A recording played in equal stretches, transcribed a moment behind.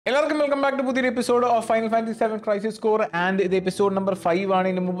Welcome back to another episode of Final Fantasy VII Crisis Core, and the episode number 5 ആണ്.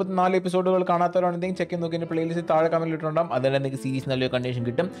 ഇനി 34 എപ്പിസോഡുകൾ കാണാത്തവരാണെങ്കിൽ check ചെയ്ത് നോക്കി playlist താഴെ കമന്റിൽ ഇട്ടുണ്ടാകും. അതിൽ നിങ്ങൾക്ക് സീരീസ് നല്ലൊരു കണ്ടീഷൻ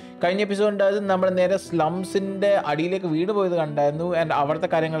കിട്ടും. കഴിഞ്ഞ എപ്പിസോഡ് ഉണ്ടായത് നമ്മൾ നേരെ സ്ലംസിന്റെ അടിയിലേക്ക് വീട് പോയത് കണ്ടായിരുന്നു. ആൻഡ് അവിടുത്തെ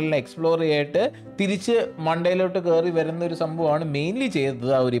കാര്യങ്ങളെല്ലാം എക്സ്പ്ലോർ ചെയ്തിട്ട് തിരിച്ച് മണ്ടയിലോട്ട് കയറി വരുന്ന ഒരു സംഭവമാണ് മെയിൻലി ചെയ്തത്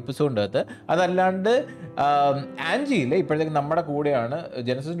ആ ഒരു എപ്പിസോഡിൻ്റെ അകത്ത്. അതല്ലാണ്ട് ആൻജിയിലെ ഇപ്പോഴത്തേക്ക് നമ്മുടെ കൂടെയാണ്,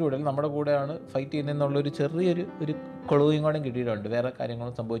 ജെനസിൻ്റെ കൂടെ നമ്മുടെ കൂടെയാണ് ഫൈറ്റ് ചെയ്യുന്നതെന്നുള്ളൊരു ചെറിയൊരു ക്ലൂയും കൂടെ കിട്ടിയിട്ടുണ്ട്. വേറെ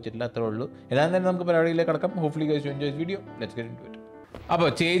കാര്യങ്ങളൊന്നും സംഭവിച്ചിട്ടില്ല, അത്രേ ഉള്ളൂ. ഏതാണ്ട് തന്നെ നമുക്ക് പരിപാടിയിലേക്ക് കിടക്കാം. Hopefully guys you enjoy video. Let's get into it. അപ്പോൾ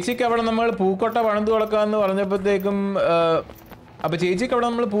ചേച്ചിക്ക് അവിടെ നമ്മൾ പൂക്കോട്ട പണിത് കൊടുക്കാമെന്ന് പറഞ്ഞപ്പോഴത്തേക്കും ചേച്ചിക്ക് അവിടെ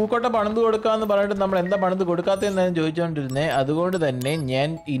നമ്മൾ പൂക്കോട്ട പണിത് കൊടുക്കാമെന്ന് പറഞ്ഞിട്ട് നമ്മൾ എന്താ പണിത് കൊടുക്കാത്തതെന്ന് ഞാൻ ചോദിച്ചുകൊണ്ടിരുന്നത്. അതുകൊണ്ട് തന്നെ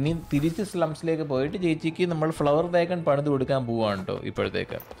ഞാൻ ഇനി തിരിച്ച് സ്ലംസിലേക്ക് പോയിട്ട് ചേച്ചിക്ക് നമ്മൾ ഫ്ലവർ വേഗൺ പണിത് കൊടുക്കാൻ പോവാണ് കേട്ടോ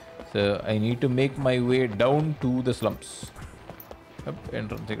ഇപ്പോഴത്തേക്ക്. So I need to make my way down to the slums.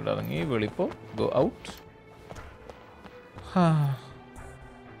 എൻട്രൻസിൽ ഇറങ്ങി വെളിപ്പോ ഗോ ഔട്ട്.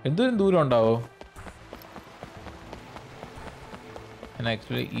 എന്തോരം ദൂരം ഉണ്ടാവോ? ഞാൻ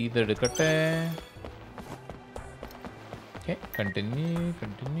ആക്ച്വലി ഇതെടുക്കട്ടെ. Continue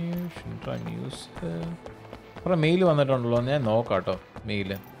ഷിൻട്ര news. കുറേ മെയിൽ വന്നിട്ടുണ്ടല്ലോ, ഞാൻ നോക്കാം കേട്ടോ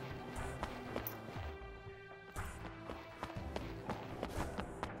mail.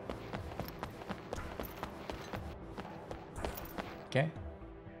 Okay,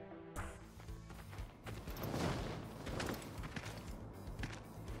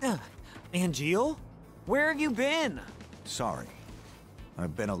 Angeal? Where have you been? Sorry.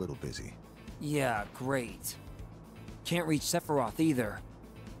 I've been a little busy. Yeah, great. Can't reach Sephiroth either.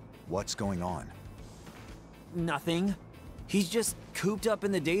 What's going on? Nothing. He's just cooped up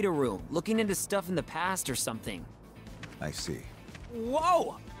in the data room, looking into stuff in the past or something. I see. Whoa!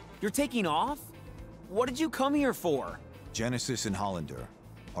 You're taking off? What did you come here for? Genesis and Hollander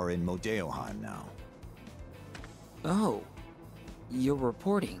are in Nibelheim now. Oh. You're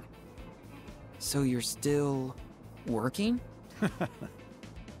reporting. So you're still working?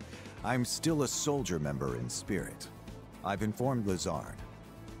 I'm still a soldier member in spirit. I've informed Lazard.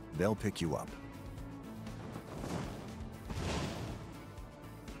 They'll pick you up.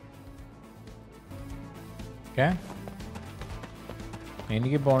 Okay.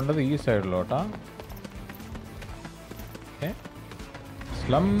 എനിക്ക് പോകേണ്ടത് ഈ സൈഡിലോട്ടാ.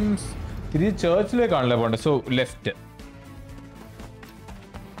 Slums തിരിച്ച് ചേർച്ചിലേക്കാണല്ലേ പോകേണ്ടത്. So left.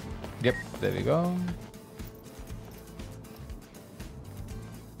 Yep, there we go.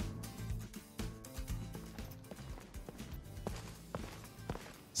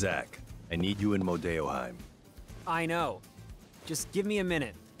 Zack, I need you in Nibelheim. I know. Just give me a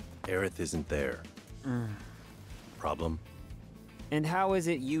minute. Aerith isn't there. Problem? And how is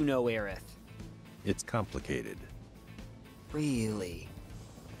it you know Aerith? It's complicated. Really?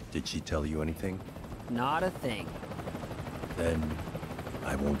 Did she tell you anything? Not a thing. Then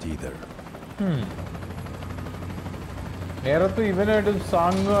I won't either. നേരത്തെ ഇവനായിട്ട്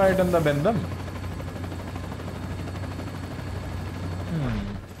സാങ്ങുമായിട്ട് എന്താ ബന്ധം?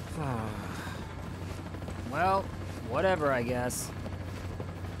 Well, whatever, I guess.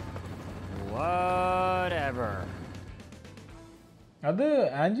 Whatever. അത്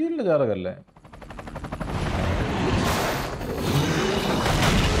ആൻജിയുടെ ജാതകല്ലേ?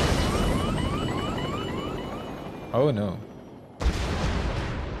 Oh no.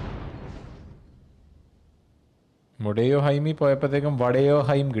 മുടയോ ഹൈമിൽ പോയപ്പോഴത്തേക്കും വടയോ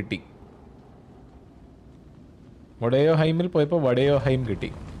Haim കിട്ടി. മുടയോ ഹൈമിൽ പോയപ്പോൾ വടയോ Haim കിട്ടി.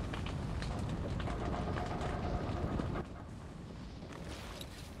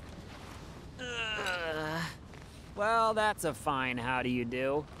 Well, that's a fine how do you do.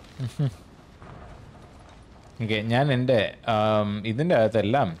 Okay, ഞാൻ എൻ്റെ ഇതിൻ്റെ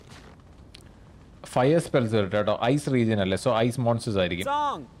അകത്തെല്ലാം ഫയർ സ്പെൽസ് കിട്ടും കേട്ടോ. ഐസ് റീജിയൻ അല്ലേ, സോ ഐസ് മോൺസ്റ്റേഴ്സ് ആയിരിക്കും.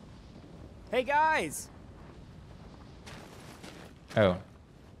 Song. Hey guys. Oh.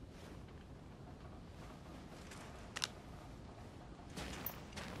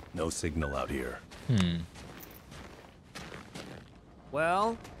 No signal out here. Well,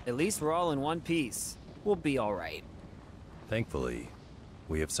 at least we're all in one piece. We'll be all right. Thankfully,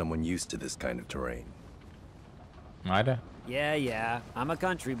 we have someone used to this kind of terrain. ആരാ? Yeah, I'm a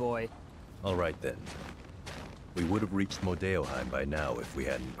country boy. All right then. We would have reached Nibelheim by now if we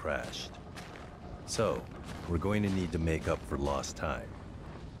hadn't crashed. So, we're going to need to make up for lost time.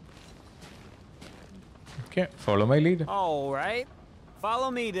 Okay, follow my lead. All right. Follow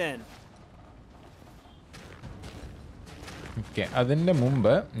me then. Okay, അതിൻ്റെ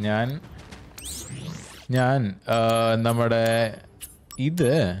മുമ്പ് ഞാൻ നമ്മുടെ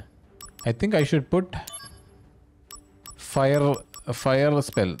ഇത് I think I should put fire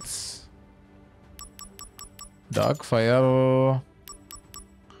spells. Dark fire.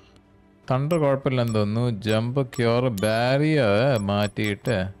 Thunder കുഴപ്പമില്ലെന്ന് തോന്നുന്നു. Jump cure barrier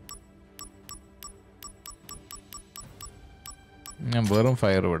മാറ്റിയിട്ട് ഞാൻ വെറും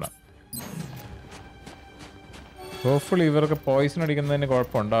fire വിടാം. ഹോപ്പ്ഫുള്ളി ഇവർക്ക് പോയിസൺ അടിക്കുന്നതിന്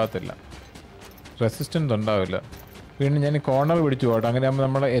കുഴപ്പമുണ്ടാകത്തില്ല, റെസിസ്റ്റൻസ് ഉണ്ടാവില്ല. വീണ്ടും ഞാൻ കോർണർ പിടിച്ചു പോകട്ടെ. അങ്ങനെ ആകുമ്പോൾ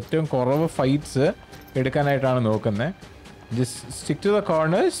നമ്മൾ ഏറ്റവും കുറവ് ഫൈറ്റ്സ് എടുക്കാനായിട്ടാണ് നോക്കുന്നത്. Just stick to the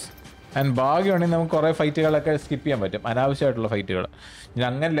corners and ഭാഗ്യമാണെങ്കിൽ നമുക്ക് കുറേ ഫൈറ്റുകളൊക്കെ സ്കിപ്പ് ചെയ്യാൻ പറ്റും, അനാവശ്യമായിട്ടുള്ള ഫൈറ്റുകൾ. ഞാൻ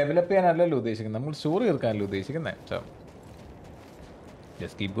അങ്ങനെ ലെവലപ്പ് ചെയ്യാനല്ലല്ലോ ഉദ്ദേശിക്കുന്നത്, നമ്മൾ സ്റ്റോറി തീർക്കാനല്ലോ ഉദ്ദേശിക്കുന്നത്. So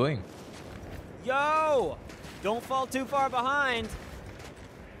just keep going. Yo! Don't fall too far behind.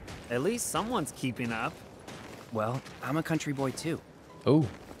 At least someone's keeping up. Well, I'm a country boy too. Oh.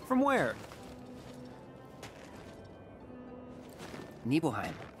 From where?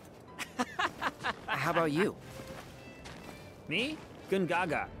 Nibelheim. How about you? Me?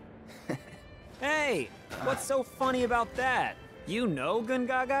 Gungaga. Hey, what's so funny about that? You know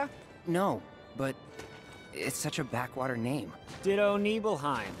Gungaga? No, but it's such a backwater name. Ditto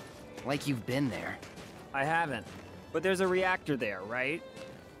Nibelheim. Like you've been there. I haven't, but there's a reactor there, right?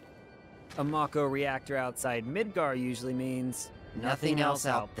 A Mako reactor outside Midgar usually means Nothing else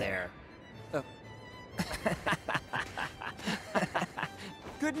out there.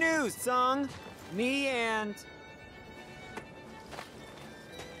 Good news, Sung. Me and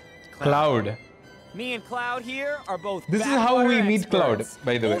Cloud. Me and Cloud here are both. This is how we meet Cloud, experts.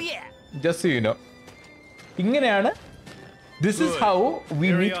 by the way. Oh yeah. Just so you know. ഇങ്ങനെയാണ്. This is how we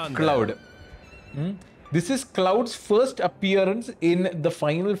meet Cloud. This is Cloud's first appearance in the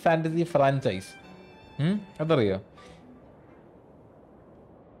Final Fantasy franchise. അതറിയോ?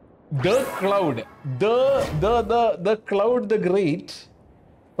 The Cloud, the Cloud the Great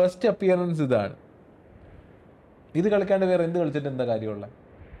first appearance ഇതാണ്. ഇത് കളിക്കാണ്ട് വേറെ എന്ത് കളിച്ചിട്ട് എന്താ കാര്യമുള്ള?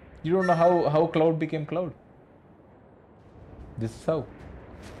 You don't know how Cloud became Cloud. This is how.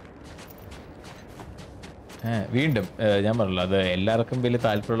 വീണ്ടും ഞാൻ പറഞ്ഞല്ലോ, അത് എല്ലാവർക്കും വലിയ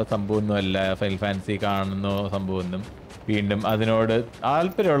താല്പര്യമുള്ള സംഭവമൊന്നും അല്ല ഫൈനൽ ഫാൻസി കാണുന്ന സംഭവമൊന്നും. വീണ്ടും അതിനോട്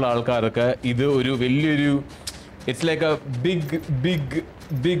താല്പര്യമുള്ള ആൾക്കാർക്ക് ഇത് ഒരു വലിയൊരു it's like A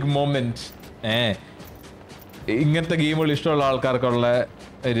big moment. ഇങ്ങനത്തെ ഗെയിമുകൾ ഇഷ്ടമുള്ള ആൾക്കാർക്കുള്ള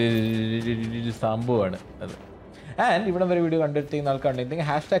ഒരു സംഭവമാണ് അത്. ആൻഡ് ഇവിടെ വരെ വീഡിയോ കണ്ടിരിക്കുന്ന ആൾക്കാരുണ്ടെങ്കിൽ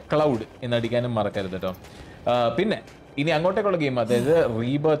 #Cloud എന്നടിക്കാനും മറക്കരുത് കേട്ടോ. പിന്നെ ഇനി അങ്ങോട്ടേക്കുള്ള ഗെയിം, അതായത്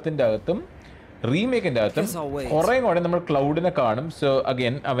റീബർത്തിന്റെ അകത്തും റീമേക്കിന്റെ അകത്തും കുറേ കൂടെ നമ്മൾ ക്ലൗഡിനെ കാണും. സോ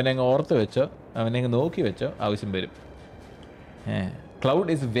അഗൈൻ അവനെ ഓർത്ത് വെച്ചോ, അവനെ നോക്കി വെച്ചോ, ആവശ്യം വരും.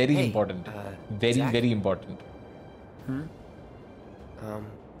 Cloud is very important, very important.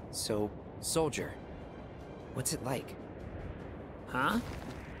 So, Soldier, what's it like? Huh?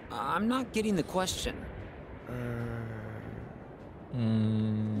 I'm not getting the question.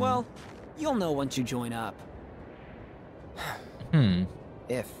 Well, you'll know once you join up.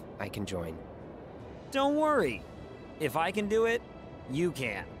 If I can join. Don't worry. If I can do it, you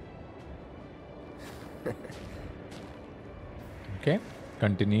can. Okay,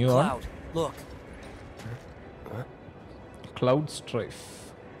 continue Cloud, look. Cloud Strife.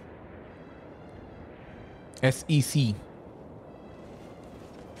 SEC.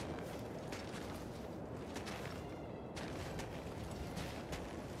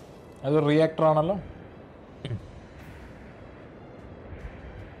 അത് reactor ആണല്ലോ.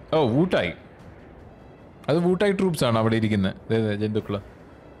 ഓ വൂട്ടായി, അത് വൂട്ടായി troops ആണ് അവിടെ ഇരിക്കുന്നത് ജന്തുക്കള്.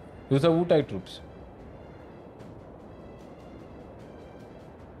 Those are വൂട്ടായി troops.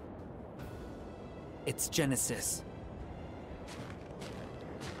 It's Genesis.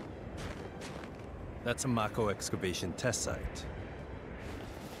 That's a Mako excavation test site.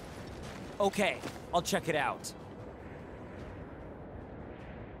 Okay, I'll check it out.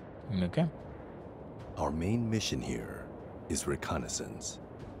 Okay. Our main mission here is reconnaissance.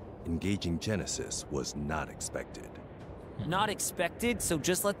 Engaging Genesis was not expected. Not expected, so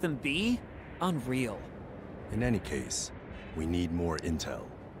just let them be? Unreal. In any case, we need more intel.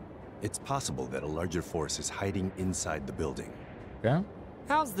 It's possible that a larger force is hiding inside the building. Yeah.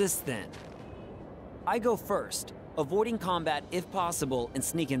 How's this then? I go first, avoiding combat if possible and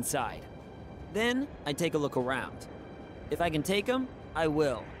sneak inside. Then I take a look around. If I can take them, I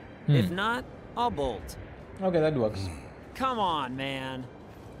will. If not, I'll bolt. Okay, that works. Come on, man.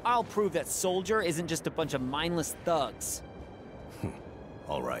 I'll prove that Soldier isn't just a bunch of mindless thugs.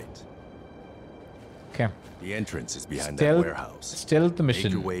 All right. Okay. The entrance is behind Stealth- that warehouse. stealth Make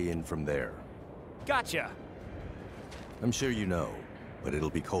mission. your way in from there. Gotcha. I'm sure you know, but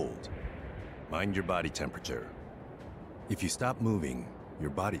it'll be cold. Mind your body temperature. If you stop moving,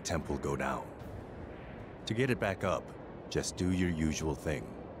 your body temp will go down. To get it back up, just do your usual thing.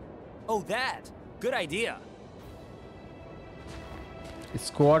 Oh, that. Good idea.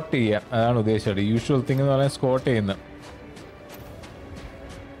 Squat ചെയ്യുക, അതാണ് ഉദ്ദേശിച്ചത്. Usual thing എന്ന് പറഞ്ഞാൽ squat ചെയ്യുന്നത്.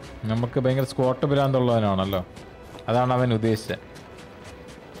 നമുക്ക് ഭയങ്കര squat ഭ്രാന്തുള്ളവനാണല്ലോ, അതാണ് അവൻ ഉദ്ദേശിച്ചത്.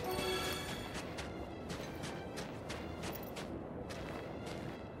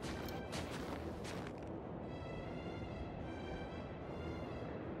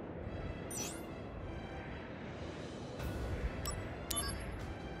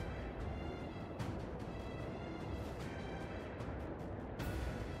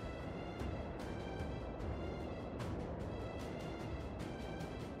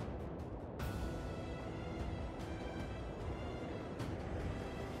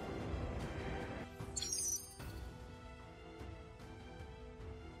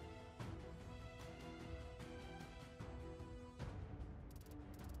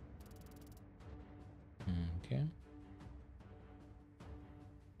 Okay.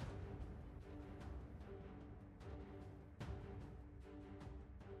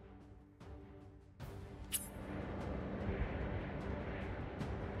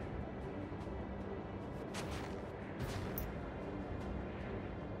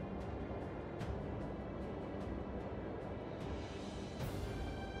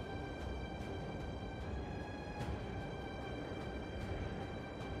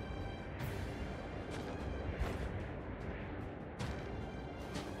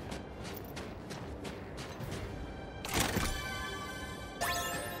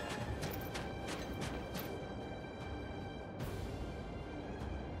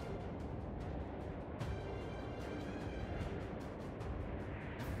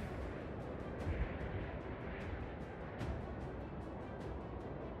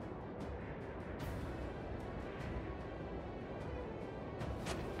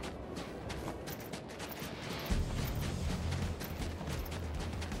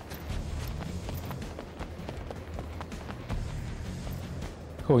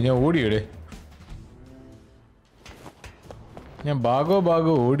 ഓ, ഞാൻ ഓടിയടേ, ഞാൻ ഭാഗോ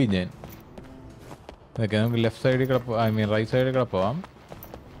ഓടി ഞാൻ. ഓക്കെ, നമുക്ക് ലെഫ്റ്റ് സൈഡിൽ കൂടെ ഐ മീൻ റൈറ്റ് സൈഡിൽ കൂടെ പോവാം.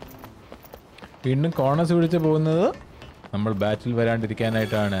 വീണ്ടും കോർണേഴ്സ് പിടിച്ച് പോകുന്നത് നമ്മൾ ബാറ്റിൽ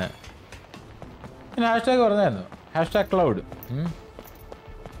വരാണ്ടിരിക്കാനായിട്ടാണ്. ഞാൻ ഹാഷ്ടാഗ് പറഞ്ഞായിരുന്നു, ഹാഷ്ടാഗ് ക്ലൗഡ്.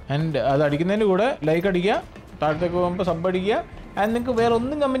 ആൻഡ് അത് അടിക്കുന്നതിൻ്റെ കൂടെ ലൈക്ക് അടിക്കുക, താഴത്തേക്ക് പോകുമ്പോൾ സബ് അടിക്കുക. ആൻഡ് നിങ്ങൾക്ക് വേറെ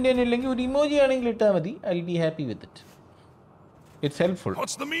ഒന്നും കമൻറ്റ് ചെയ്യാനില്ലെങ്കിൽ ഒരു ഇമോജി ആണെങ്കിൽ ഇട്ടാൽ മതി. I will be happy with it. It's helpful.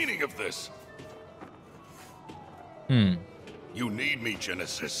 What's the meaning of this? You need me,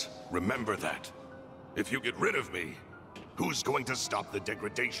 Genesis. Remember that. If you get rid of me, who's going to stop the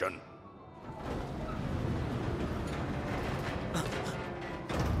degradation?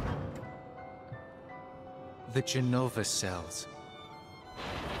 The Genova cells.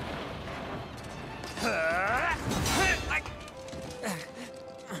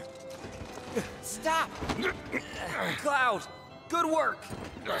 Stop! Cloud! Good work!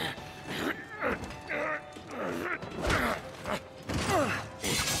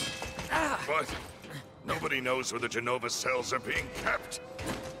 But nobody knows where the Genova cells are being kept.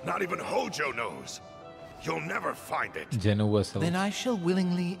 Not even Hojo knows. You'll never find it. Genova cells. Then I shall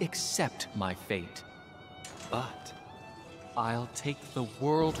willingly accept my fate. But I'll take the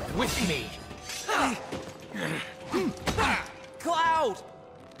world with me. Cloud!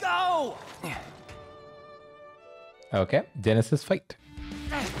 Go! Okay, Genesis fight.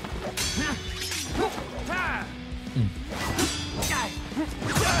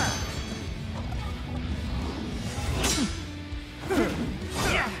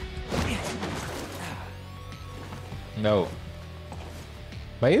 No.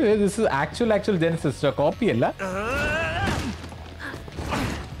 By the way, this is actual Genesis, a copy alla.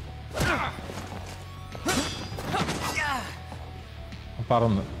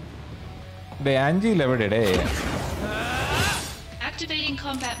 Parunnu. The Angeal evade. Activating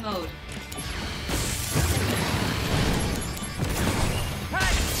combat mode.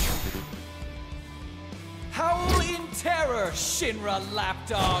 Howl in terror, Shinra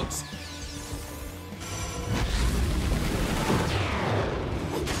lapdogs!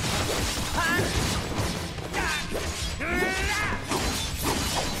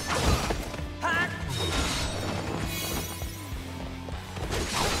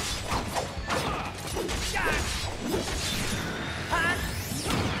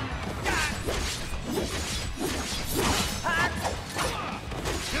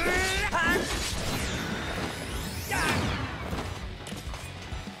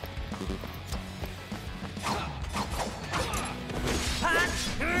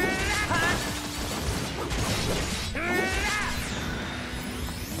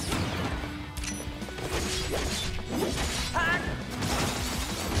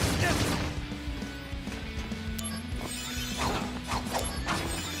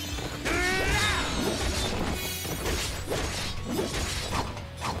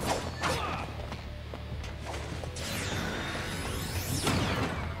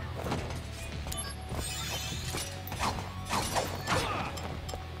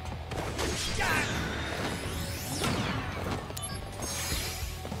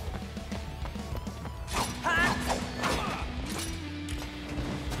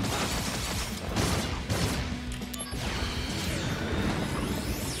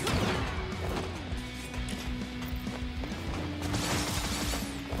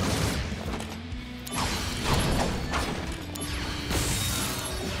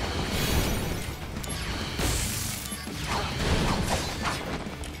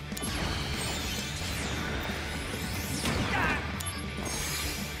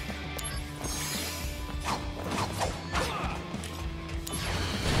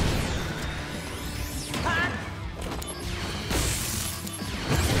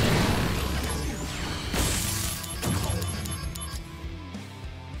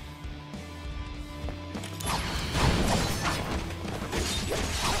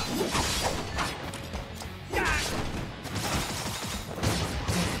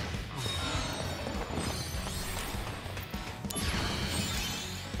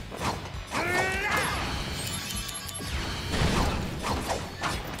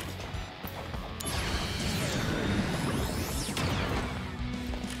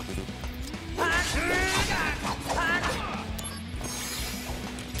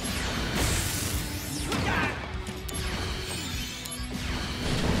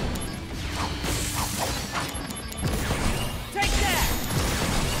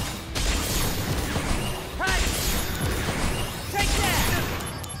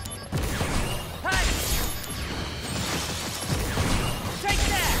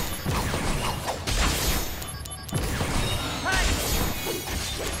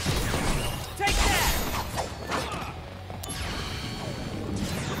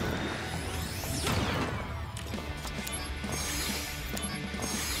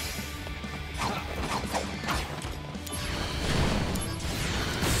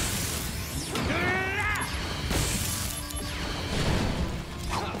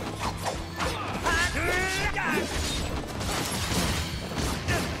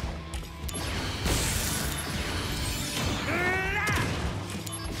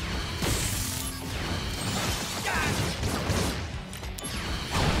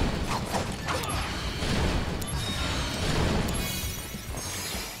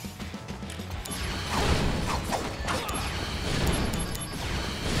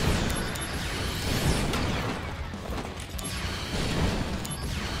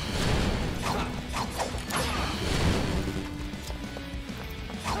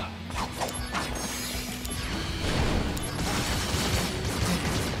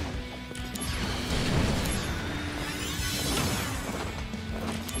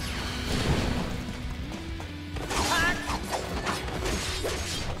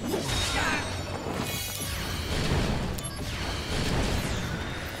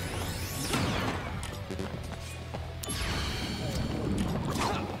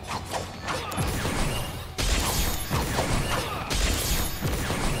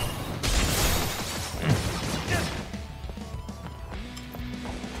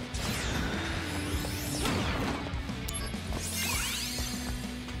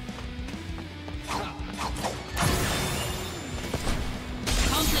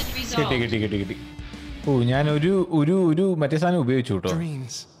 കിട്ടി. ഓ ഞാൻ ഒരു മറ്റേ സാധനം ഉപയോഗിച്ചു കേട്ടോ.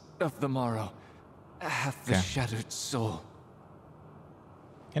 Dreams of the morrow have the shattered soul.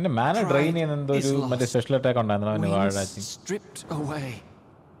 എന്റെ മാന drain ചെയ്യുന്ന എന്തോ ഒരു മറ്റേ സ്പെഷ്യൽ അറ്റാക്ക് ഉണ്ടായിരുന്നു അവന് വാഴാച്ചി. Stripped away.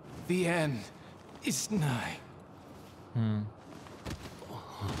 The end is nigh.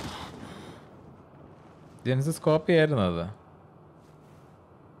 Genesis copy ആയിരുന്നു അത്.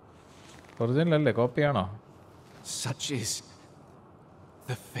 ഒറിജിനൽ അല്ലേ, കോപ്പിയാണോ? Such is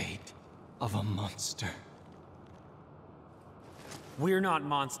the fate of a monster. We're not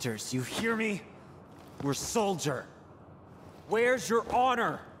monsters, you hear me? We're soldier. Where's your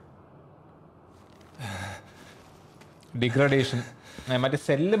honor? Degradation. മറ്റേ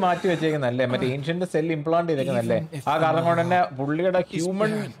സെല്ല് മാറ്റി വെച്ചേക്കുന്നല്ലേ, മറ്റേ ancient cell implant ചെയ്തേക്കുന്നല്ലേ. ആ കാരണം കൊണ്ട് തന്നെ പുള്ളിയുടെ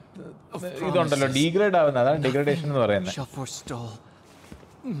ഹ്യൂമൻ ഇതുണ്ടല്ലോ ഡീഗ്രേഡ് ആവുന്നത്. അതാണ് ഡിഗ്രഡേഷൻ എന്ന് പറയുന്നത്.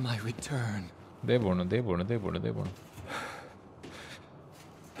 ദേ പോണു.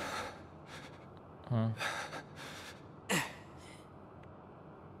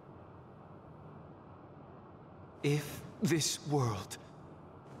 If this world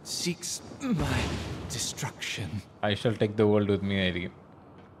seeks my destruction, I shall take the world with me ആയിരിക്കും.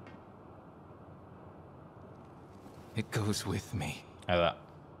 it goes with me. അതാ.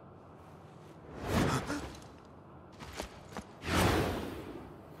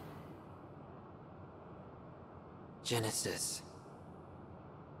 Genesis.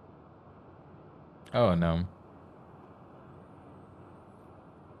 Oh no.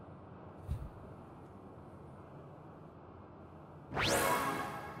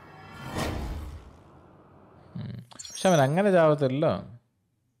 പക്ഷെ അവൻ അങ്ങനെ ചാവത്തില്ല.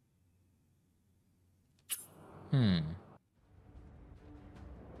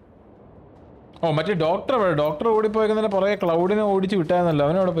 ഓ മറ്റേ ഡോക്ടർ ഓടിപ്പോയിക്കുന്നതിന്റെ പുറകെ ക്ലൗഡിനെ ഓടിച്ച് വിട്ടായിരുന്നല്ലോ.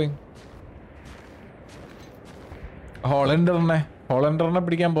 അവനവിടെ പോയി. ഹോളണ്ടറിനെ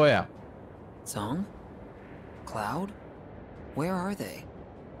പിടിക്കാൻ പോയാ. Song? Cloud? Where are they?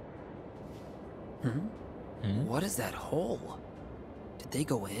 What is that hole? Did they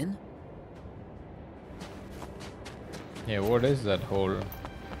go in? Yeah, what is that hole?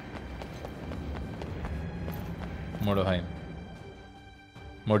 Modeheim.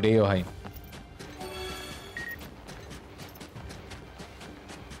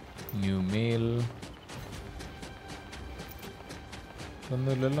 New mail.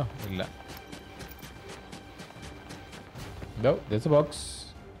 ഒന്നുമില്ലല്ലോ. ഇല്ല. No, there's a box.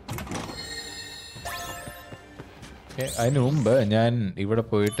 അതിന് മുമ്പ് ഞാൻ ഇവിടെ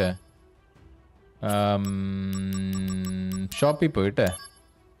പോയിട്ട് ഷോപ്പിൽ പോയിട്ട്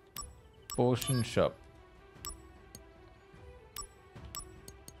പോഷൻ ഷോപ്പ്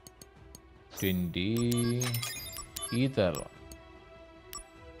 20 ഈതർ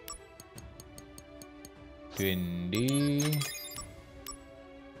 20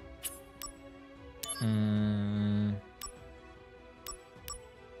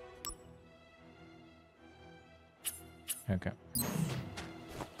 okay.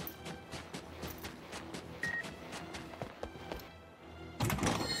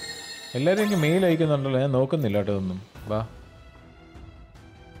 എല്ലാവരും എനിക്ക് മെയിൽ അയക്കുന്നുണ്ടല്ലോ. ഞാൻ നോക്കുന്നില്ല കേട്ടോ ഒന്നും. വാ.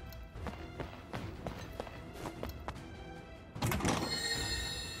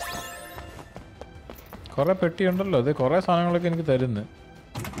 കുറെ പെട്ടിയുണ്ടല്ലോ. അത് കുറെ സാധനങ്ങളൊക്കെ എനിക്ക് തരുന്നു.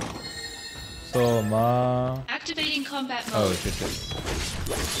 ഓ ശരി.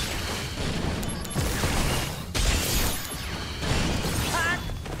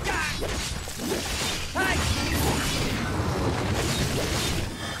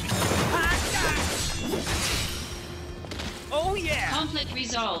 Oh yeah. Conflict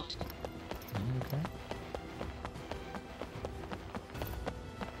resolved. Okay.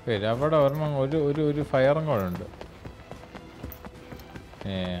 അവിടെ ഒരെണ്ണം ഒരു ഫയറും കൂടെ ഉണ്ട്.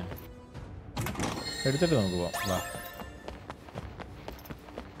 എടുത്തിട്ട് നമുക്ക് പോവാം. വാ.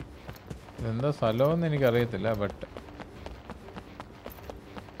 ഇതെന്താ സ്ഥലമെന്ന് എനിക്കറിയത്തില്ല. But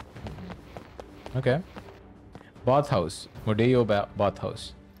okay. Baat house. മൊഡേയോ Baat house.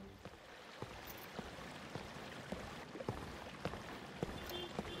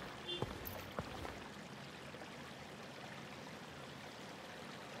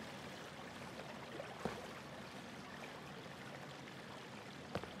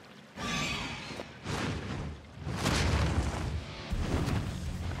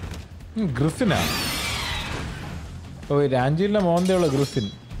 ഗ്രിഫിനാ? Oh ആഞ്ചലിന്റെ മോന്തയുള്ള Griffin.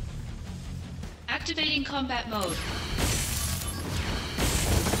 Activating combat mode.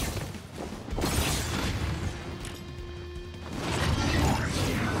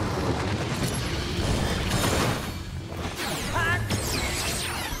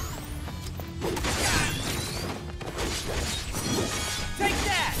 Take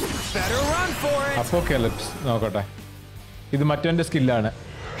that. Apocalypse നോക്കട്ടെ. ഇത് മറ്റവന്റെ സ്കില്ലാണ്.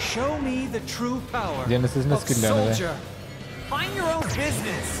 Show me the true power ജെനസിസിന്റെ of സ്കില്ലാണ്. soldier. Mind your own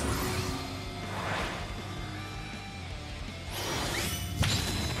business.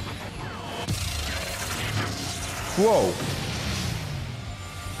 Whoa.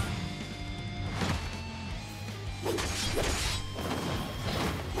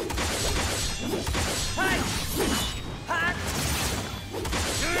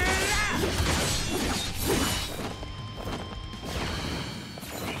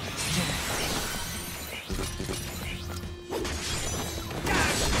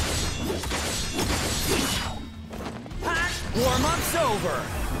 Warm-up's over.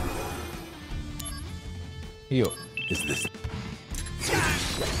 Yo. Is this?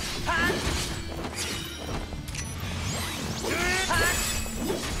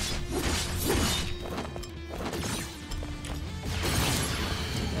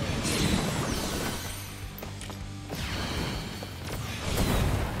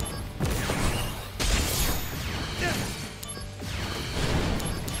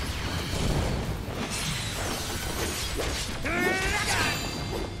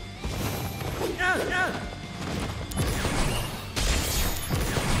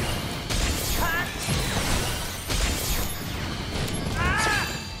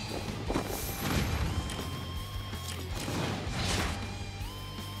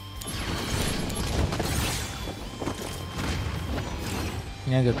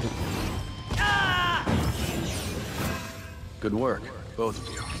 ഞാൻ ചത്തു. Good work, both of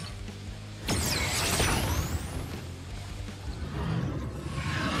you.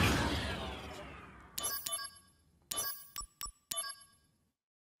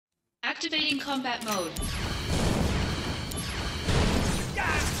 Activating combat mode.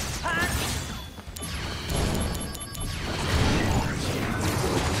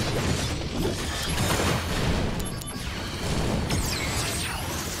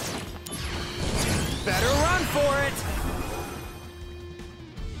 Better run for it.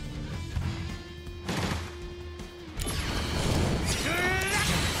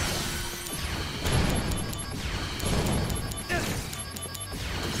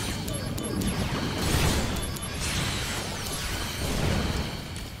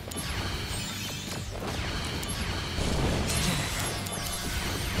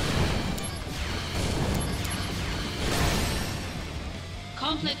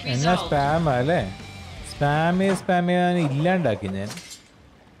 Conflict എന്നാ resolved. Spam അല്ലേ? Spam ഇല്ലാണ്ടാക്കി ഞാൻ.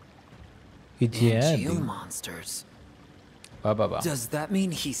 Angeal monsters. Ba. Does that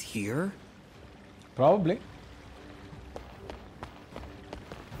mean he's here? Probably.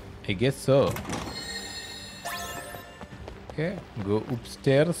 I guess so. Okay, go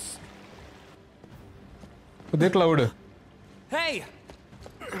upstairs. The cloud. Hey!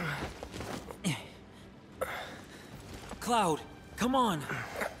 Cloud, come on.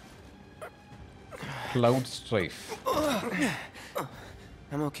 Cloud strife.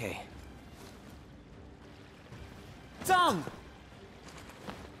 I'm okay. Song!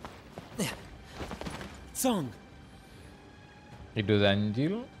 Song! It was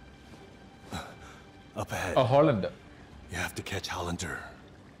Angeal. Up ahead. Oh, Holland. You have to catch Hollander.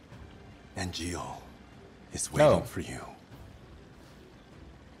 Angeal is waiting for you.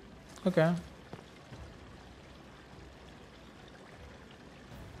 Okay.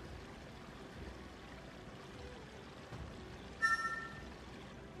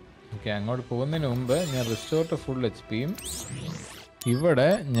 Okay, അങ്ങോട്ട് പോകുന്നതിന് മുമ്പ് ഞാൻ restore to full HP-യും ഇവിടെ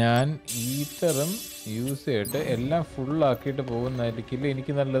ഞാൻ ഈത്തറും use ചെയ്തിട്ട് എല്ലാം ഫുള്ളാക്കിയിട്ട് പോകുന്നതായിരിക്കില്ല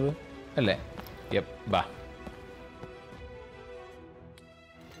എനിക്ക് നല്ലത് അല്ലേ? യപ്പ്, ബാ.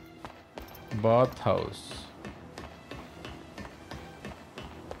 ബാത്ത് ഹൗസ്.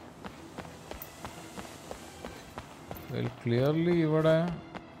 വെൽ ക്ലിയർലി ഇവിടെ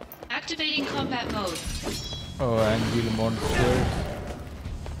Activating combat mode. Angeal monsters.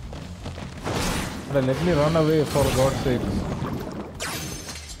 Let me run away for God's sake.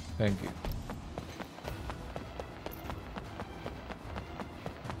 Thank you.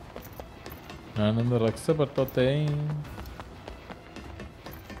 ഞാനൊന്ന് രക്ഷപ്പെട്ടോട്ടെ.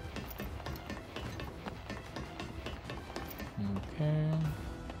 Okay.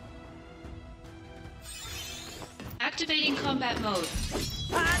 Activating combat mode.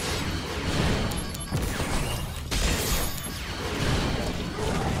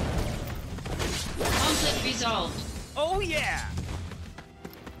 Conflict resolved. Oh yeah!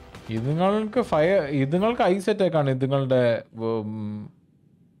 ഇതുങ്ങൾക്ക് ice attack ആണ് ഇതുങ്ങളുടെ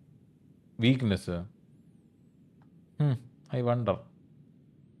weakness. I wonder.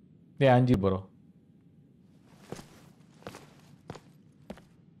 ആൻജി bro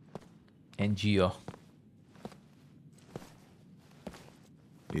Angio.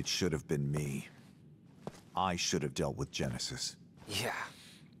 It should have been me. I should have dealt with Genesis. Yeah.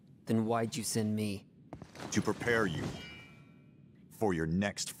 Then why'd you send me? To prepare you for your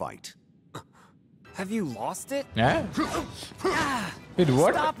next fight. Have you lost it? Yeah? Wait,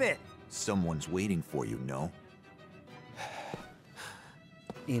 what? Stop it! Someone's waiting for you, no?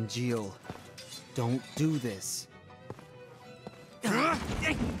 Angeal, don't do this.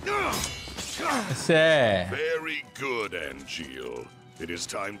 Say. Very good, Angeal. It is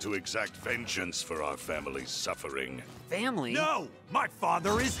time to exact vengeance for our family's suffering. Family? No! My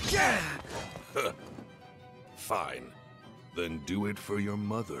father is dead! Fine. Then do it for your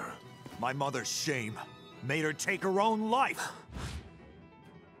mother. My mother's shame made her take her own life.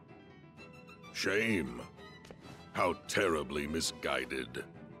 Shame. How terribly misguided.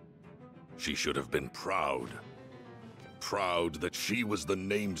 She should have been proud. Proud that she was the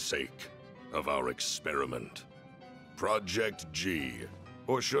namesake of our experiment. Project G.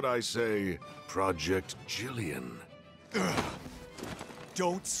 Or should I say, Project Jillian?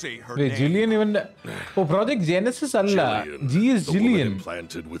 Don't say her Wait, name. Jillian even. Oh, Project Genesis alla. G is the woman Jillian.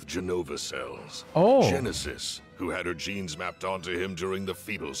 implanted with Genova cells. Oh. Genesis, who had her genes mapped onto him during the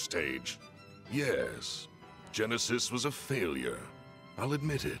fetal stage. Yes, Genesis was a failure. I'll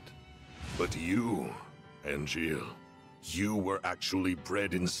admit it. But you, Angeal, you were actually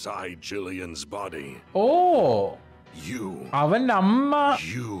bred inside Jillian's body. Oh. You അവന്റെ അമ്മ.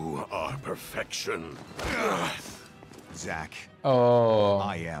 are perfection. Zack, Oh.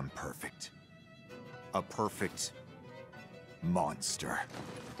 I am perfect. A perfect monster.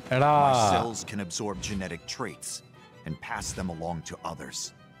 എടാ. My cells can absorb genetic traits and pass them along to others.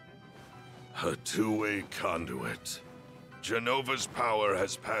 A two-way conduit. Genova's power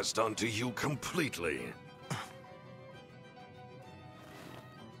has passed on to you completely.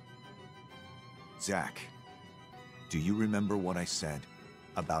 Zack, do you remember what I said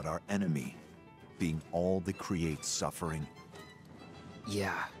about our enemy being all that creates suffering?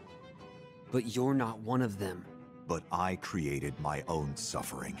 Yeah. But you're not one of them. But I created my own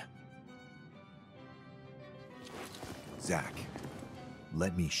suffering. Zack,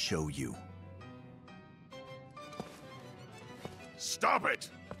 let me show you. Stop it!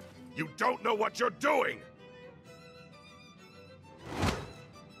 You don't know what you're doing!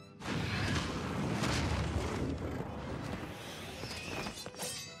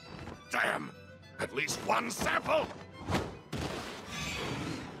 Damn! At least one sample!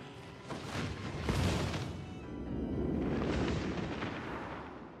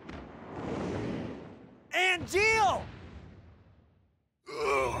 Angeal!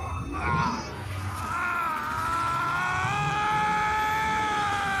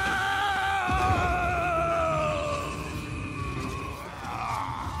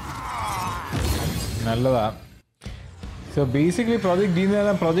 നല്ലതാ. So basically Project D എന്ന്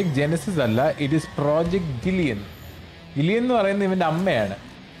പറഞ്ഞാൽ Project Genesis അല്ല, it is Project Jillian. Jillian എന്ന് പറയുന്നത് ഇവന്റെ അമ്മയാണ്.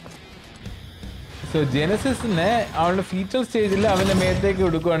 So ജെനസിസിനെ അവളുടെ fetal സ്റ്റേജിൽ അവന്റെ മേത്തേക്ക്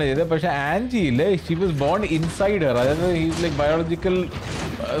എടുക്കുകയാണ് ചെയ്തത്. പക്ഷെ ആൻജിയില് she was born inside Har, അതായത് ഹീസ് ലൈക്ക് ബയോളജിക്കൽ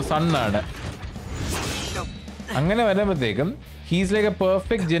സണ്ണാണ്. അങ്ങനെ വരുമ്പോഴത്തേക്കും he's like A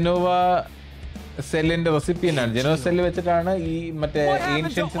perfect Genova സെല്ലിന്റെ റെസിപ്പിയൻ ആണ്. ജെനോവ സെല്ല് വെച്ചിട്ടാണ് ഈ മറ്റേ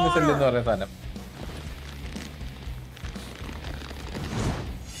ഏൻഷ്യൻസിന്റെ സെല്ല് എന്ന് പറയുന്ന സാധനം.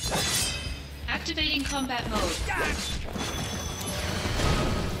 Activating combat mode.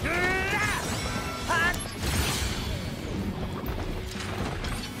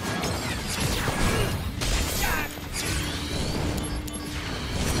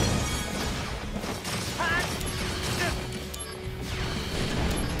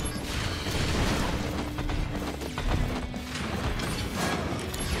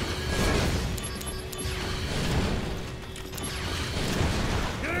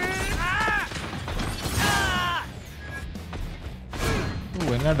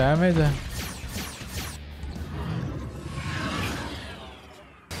 എന്നാ ഡാമേജാ.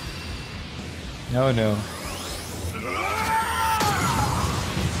 No, no.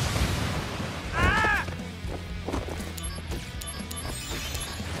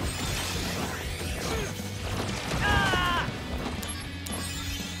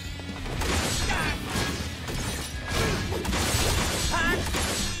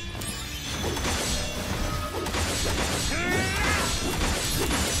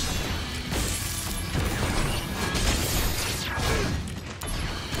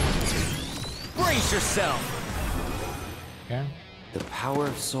 Yourself. Okay. The power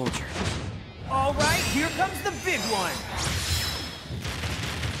of soldier. All right, here comes the big one.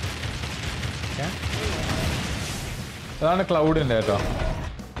 Okay. അതാണ് ക്ലൗഡിന്റെ കേട്ടോ.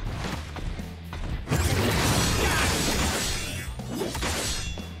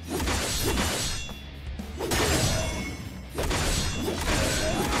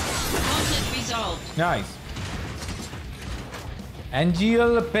 Nice.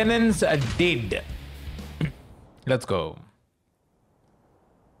 Angeal penance did. Let's go.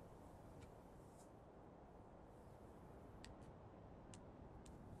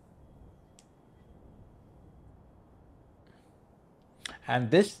 And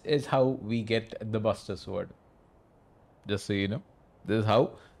this is how we get the Buster Sword. Just so you know. This is how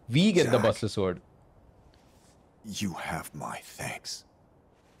we get the Zack. Buster Sword. You have my thanks.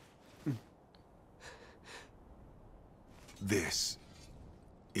 This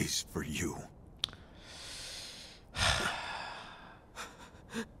is for you.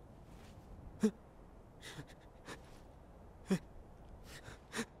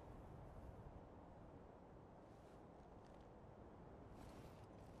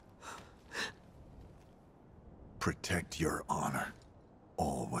 Protect your honor,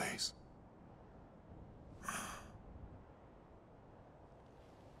 always.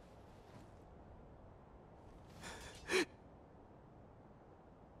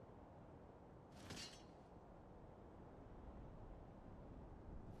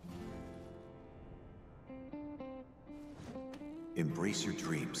 Embrace your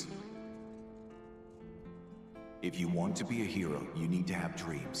dreams. If you want to be a hero, you need to have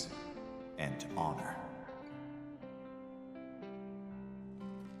dreams and honor.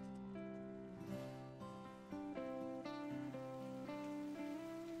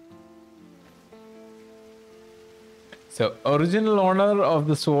 So, original owner of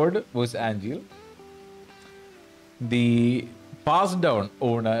the sword was Angeal. The passed down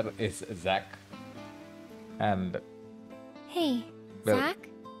owner is Zack. And Hey, well, Zack?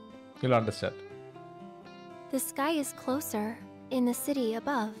 you'll understand. The sky is closer in the city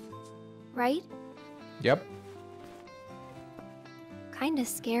above, right? Yep. Kinda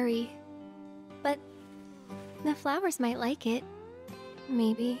scary. But the flowers might like it.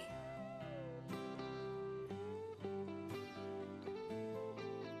 Maybe.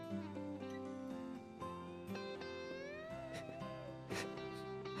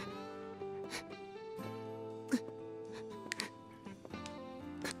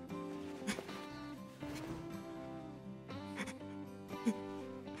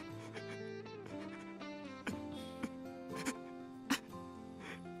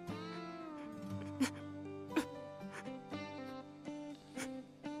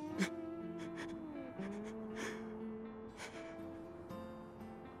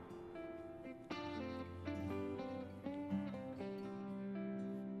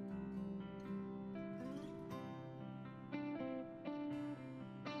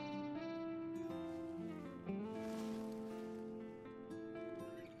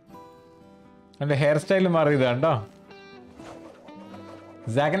 And the hairstyle മാറിയതാണ്ടോ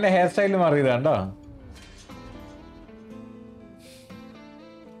സാക്കിന്റെ hair style മാറിയതാണ്ടോ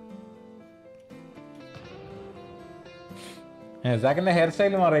സാക്കിന്റെ hair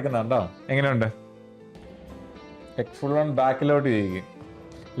style മാറിയേക്കുന്നുണ്ടോ എങ്ങനെയുണ്ട് full on ബാക്കിലോട്ട് ചെയ്യിക്കും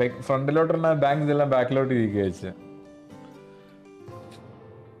like ഫ്രണ്ടിലോട്ടുള്ള banks എല്ലാം ബാക്കിലോട്ട് ചെയ്യിക്കുക വെച്ച്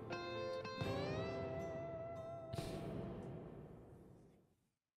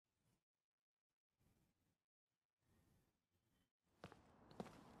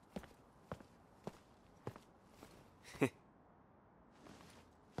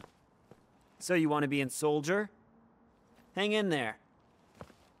So you want to be in Soldier? Hang in there.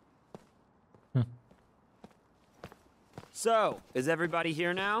 So, is everybody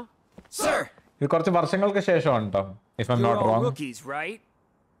here now? Sir! ഇത് കുറച്ച് വർഷങ്ങൾക്ക് ശേഷമാണ് കേട്ടോ if I M You're not all wrong rookies, right?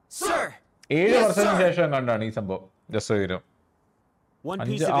 Sir! 7 വർഷത്തിന് ശേഷം കണ്ടാണ് ഈ സംഭവം ജസ്റ്റ് വരും One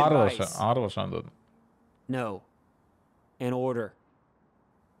piece of 6 advice. വർഷം 6 വർഷമാണെന്ന് തോന്നുന്നു No. An order.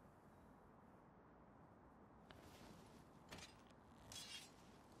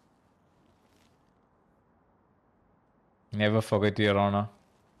 Never forget your honor.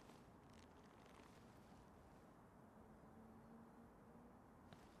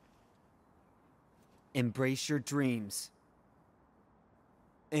 Embrace your dreams.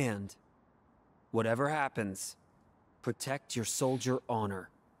 And, whatever happens, protect your soldier honor.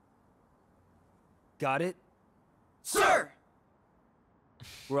 Got it? Sir!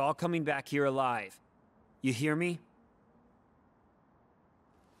 We're all coming back here alive. You hear me?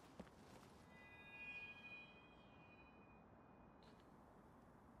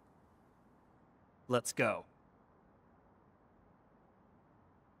 Let's go.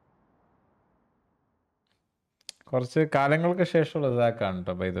 കുറച്ച് കാലങ്ങൾക്ക് ശേഷമുള്ള ഇതാക്കാണ്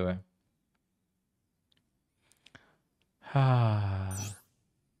കേട്ടോ by the way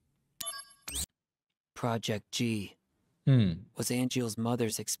Project G was Angeal's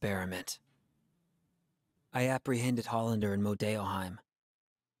mother's experiment. I apprehended Hollander in Nibelheim.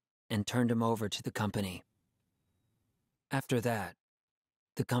 and turned him over to the company. After that,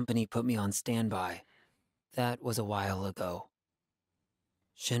 the company put me on standby. That was a while ago.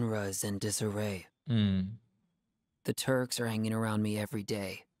 Shinra is in disarray. The Turks are hanging around me every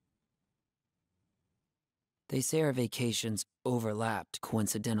day. They say our vacations overlapped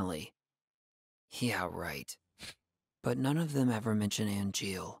coincidentally. Yeah, right. But none of them ever mention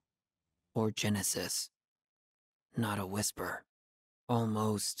Angeal or Genesis. Not a whisper.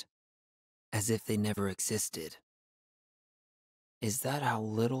 Almost as if they never existed. Is that how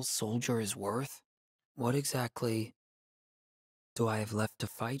little Soldier is worth? What exactly do I have left to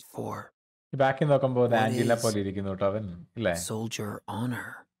fight for? Back in the combo, the What Angela is Polly. Soldier honor?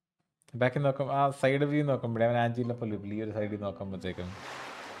 Back in the side of you, no come, but Angela Polly, your side no come.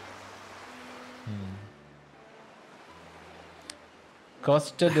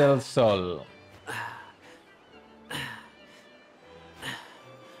 Costa del Sol.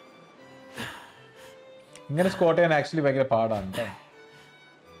 ഇങ്ങനെ Scott ചെയ്യാൻ actually ഭയങ്കര പാടാണ്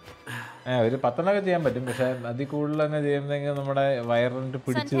ഒരു 10 ചെയ്യാൻ പറ്റും പക്ഷെ അതിൽ കൂടുതൽ അങ്ങ് ചെയ്യുന്നെങ്കിൽ നമ്മുടെ വയറിന്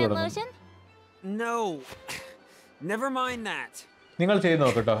പിടിച്ചു തുടങ്ങും. നിങ്ങൾ ചെയ്ത്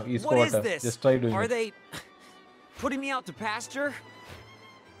നോക്കട്ടോ ഈ Scott. Just try doing it. Putting me out to pasture?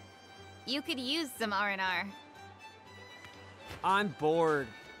 You could use some R&R. I'm bored.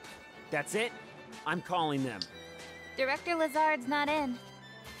 That's it? I'm calling them. Director Lazard's not in.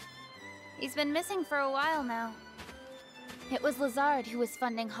 He's been missing for a while now. It was Lazard who was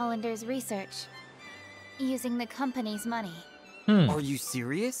funding Hollander's research, using the company's money. Are you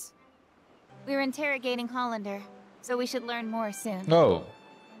serious? We're interrogating Hollander, so we should learn more soon. Oh.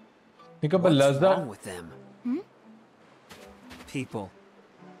 What's wrong with them? People.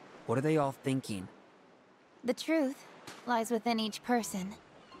 What are they all thinking? The truth lies within each person.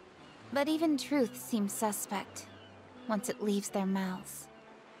 But even truth seems suspect once it leaves their mouths.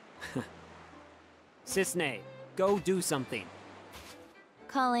 Sisney, go do something.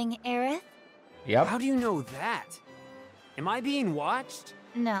 Calling Aerith? Yep. How do you know that? Am I being watched?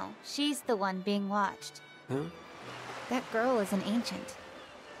 No, she's the one being watched. Huh? That girl is an ancient.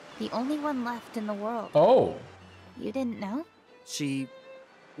 The only one left in the world. Oh. You didn't know? She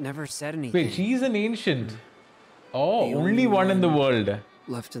never said anything. Wait, she's an ancient. Oh, only one in the world.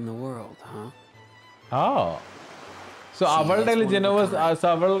 Left in the world, huh? Oh. So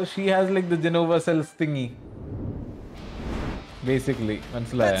she has like the Genova cells thingy. Basically.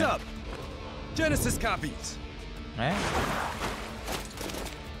 Heads up! Genesis copies!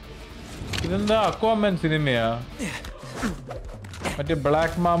 ഇതെന്താ Aquaman സിനിമയാ? മറ്റേ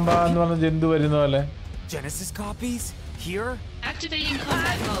black Mamba എന്ന് പറഞ്ഞ ജന്തു വരുന്ന പോലെ. Genesis copies? Here? Activating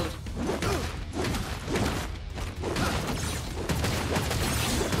combat mode.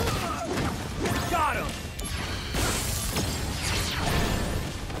 Got him!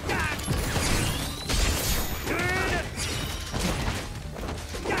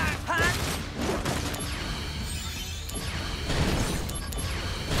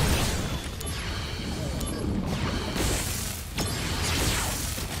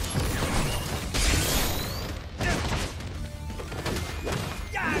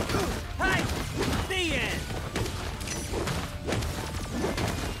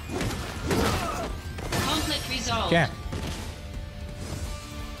 Yeah.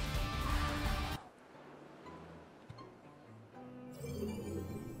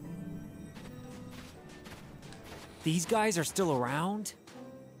 These guys are still around?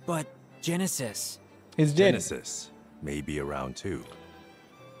 But Genesis is dead. Genesis may be around too.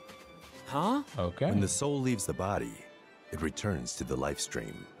 Huh? Okay. When the soul leaves the body, it returns to the life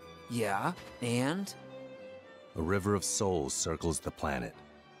stream. Yeah, and? A river of souls circles the planet.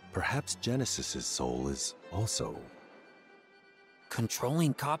 Perhaps Genesis's soul is also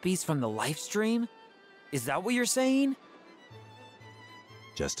controlling copies from the life stream? Is that what you're saying?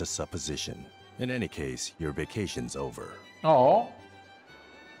 Just a supposition. In any case, your vacation's over. Oh.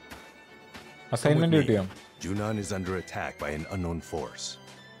 Assignment duty. Junon is under attack by an unknown force.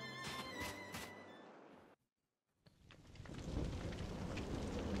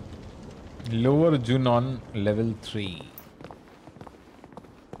 Lower Junon level 3.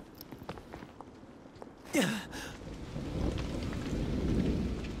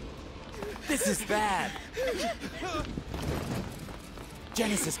 This is bad.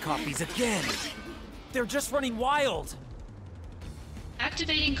 Genesis copies again. They're just running wild.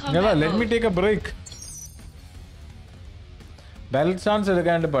 Activating combat mode. Let me take a break. Battle stance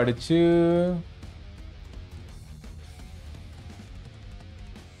edukkandu padichu.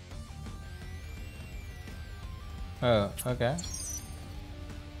 Oh, okay.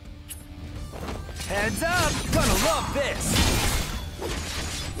 Heads up! Gonna love this!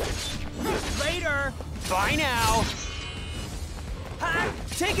 Later! Bye now! Ha!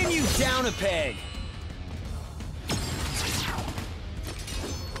 Taking you down a peg!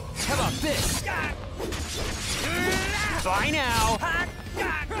 How about this? Bye now!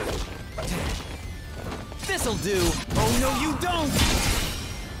 This'll do! Oh no, you don't!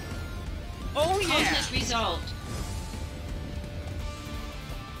 Oh yeah! Conflict resolved.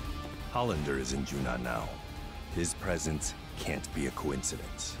 Hollander is in Junan now. His presence can't be a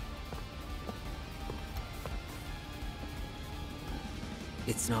coincidence.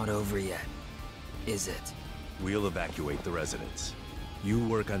 It's not over yet, is it? We'll evacuate the residence. You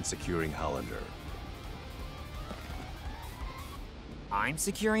work on securing Hollander. I'm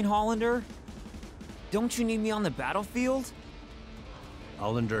securing Hollander? Don't you need me on the battlefield?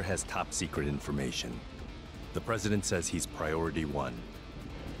 Hollander has top secret information. The president says he's priority 1.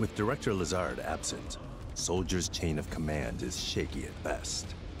 With Director Lazard absent, Soldier's chain of command is shaky at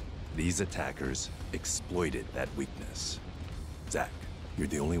best. These attackers exploited that weakness. Zack, you're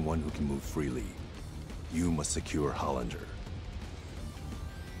the only one who can move freely. You must secure Hollander.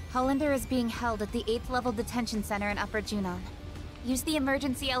 Hollander is being held at the 8th level detention center in Upper Junon. Use the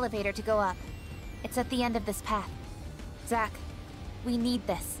emergency elevator to go up. It's at the end of this path. Zack, we need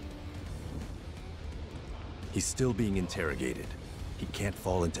this. He's still being interrogated. He can't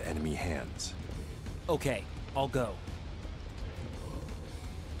fall into enemy hands. Okay, I'll go.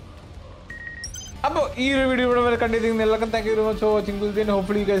 അപ്പോൾ ഈ ഒരു video ഇവിടെ വരെ കണ്ടിരിക്കുന്ന എല്ലാവർക്കും thank you very much for watching this.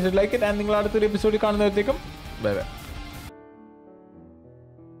 Hopefully you guys would like it and നിങ്ങൾ അടുത്തൊരു എപ്പിസോഡിൽ കാണുന്നതിലേക്കും bye bye.